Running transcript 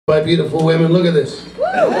By beautiful women. Look at this. Look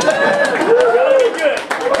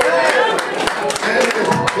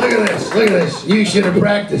at this. Look at this. You should have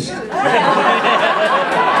practiced.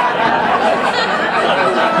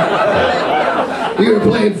 You were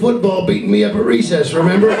playing football, beating me up at recess,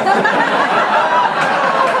 remember?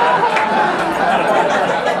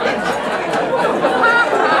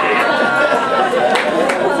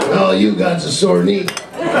 All you got's a sore knee.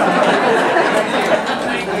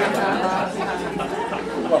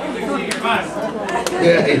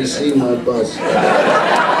 Yeah, you see my bus.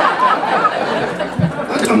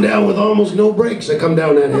 I come down with almost no brakes. I come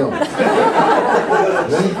down that hill.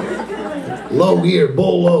 Right? Low gear,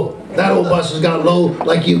 bull low. That old bus has got low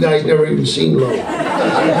like you guys never even seen low.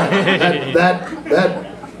 That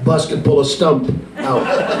bus could pull a stump out.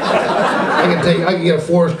 I can get a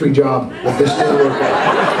forestry job if this didn't work out.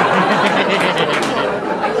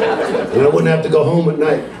 And I wouldn't have to go home at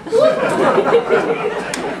night.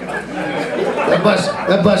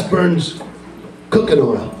 That bus burns cooking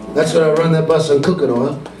oil. That's what I run that bus on, cooking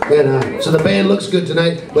oil. And so the band looks good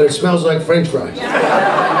tonight, but it smells like French fries.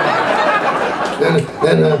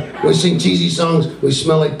 Then we sing cheesy songs, we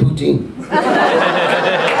smell like poutine.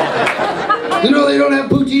 You know they don't have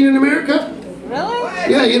poutine in America?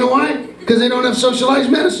 Really? Yeah, you know why? Because they don't have socialized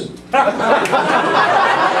medicine.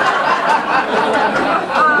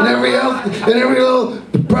 In every little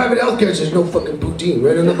private healthcare says no fucking poutine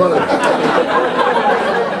right on the bottom.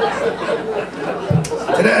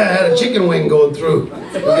 Today I had a chicken wing going through.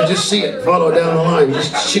 You could just see it, follow down the line,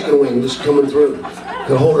 just chicken wing just coming through.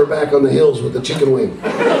 Could hold her back on the hills with the chicken wing.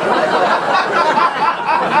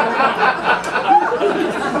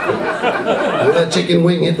 And that chicken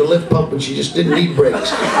wing hit the lift pump and she just didn't need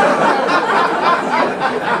brakes.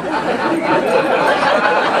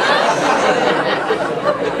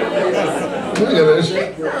 Look at this.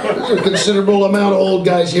 There's a considerable amount of old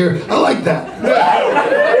guys here. I like that.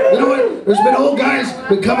 You know what? There's been old guys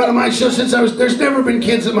been coming to my show since I was. There's never been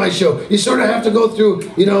kids at my show. You sort of have to go through,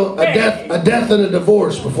 you know, a death and a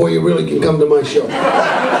divorce before you really can come to my show.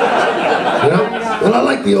 You know? And I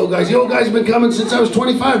like the old guys. The old guys have been coming since I was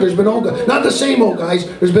 25. There's been old guys. Not the same old guys.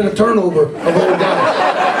 There's been a turnover of old guys.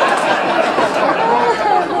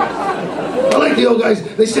 I like the old guys.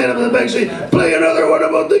 They stand up in the back and say, play another one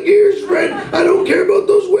about the gears, Fred. I don't care about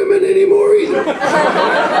those women anymore either.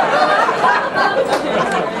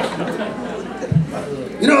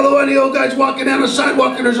 You know the one the old guys walking down the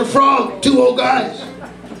sidewalk and there's a frog? Two old guys.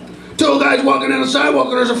 Two old guys walking down the sidewalk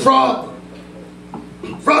and there's a frog.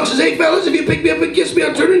 Frog says, hey fellas, if you pick me up and kiss me,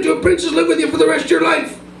 I'll turn into a princess, live with you for the rest of your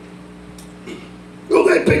life. The old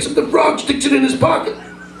guy picks up the frog, sticks it in his pocket.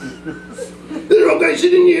 The old guy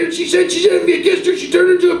sitting here, she said if you kissed her, she'd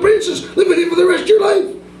turn into a princess, live with you for the rest of your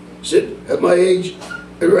life. He said, at my age,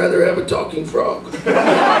 I'd rather have a talking frog.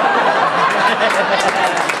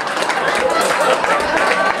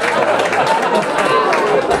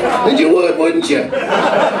 And you would, wouldn't you?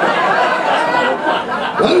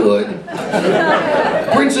 I would.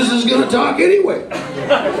 Princess is going to talk anyway.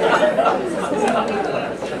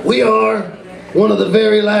 We are one of the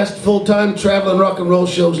very last full-time traveling rock and roll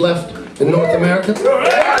shows left in North America.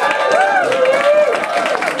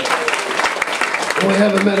 And we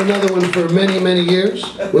haven't met another one for many, many years.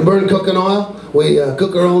 We burn cooking oil, we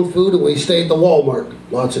cook our own food, and we stay at the Walmart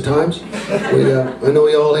lots of times. I know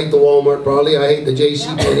you all hate the Walmart probably. I hate the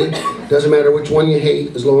JCPenney. Doesn't matter which one you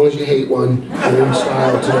hate, as long as you hate one, you're in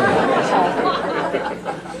style today.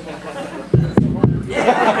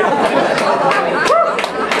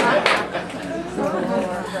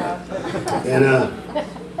 And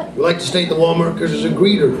we like to stay at the Walmart because there's a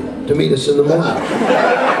greeter to meet us in the morning.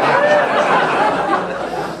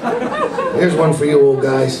 Here's one for you old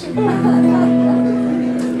guys.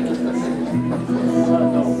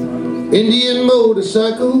 Indian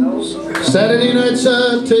motorcycles, Saturday night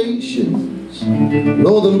citations,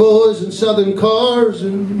 northern boys and southern cars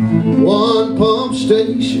and one pump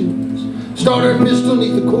stations. Starter pistol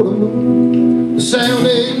neath the quarter moon, the sound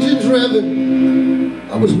engines revving.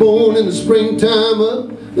 I was born in the springtime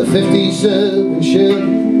of the 57 Chevy.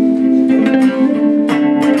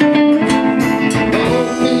 All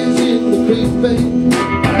kids in the creek bank,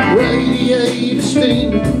 radiator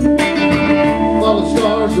steaming, falling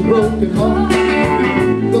stars of broken hearts,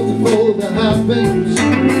 looking for the high beams,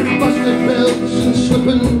 busted belts and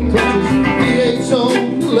slipping clutches, V8s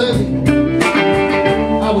on the levee.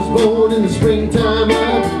 I was born in the springtime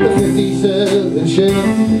of the 57 Chevy.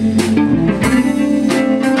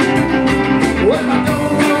 Well, I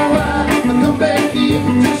don't know why I come back here,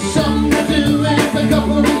 just something to do after a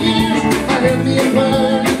couple of years. I had me a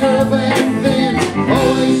fine girl back then,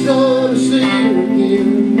 always sort of see her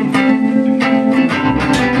again.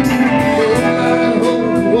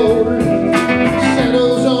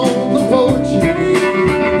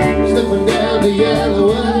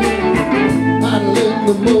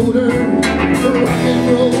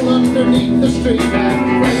 street light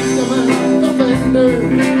breaks them out the fender.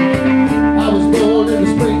 I was born in the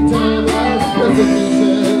springtime of the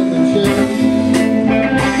 57 Chevy.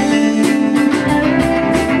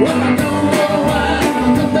 Well, I don't know why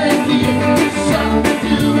I'm thank you. Just shot with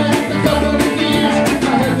you in a couple of years.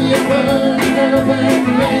 I had the burning up and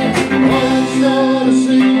man. All it's all to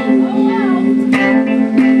see.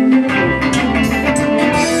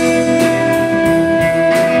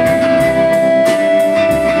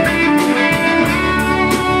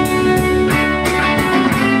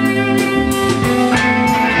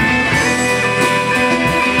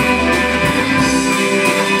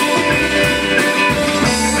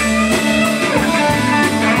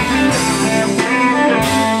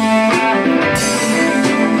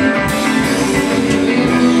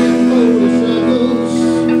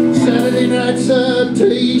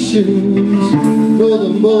 For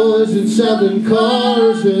the boys in 7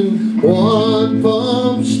 cars and 1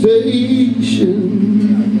 pump stations.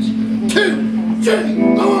 2,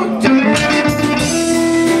 3, 1, 2.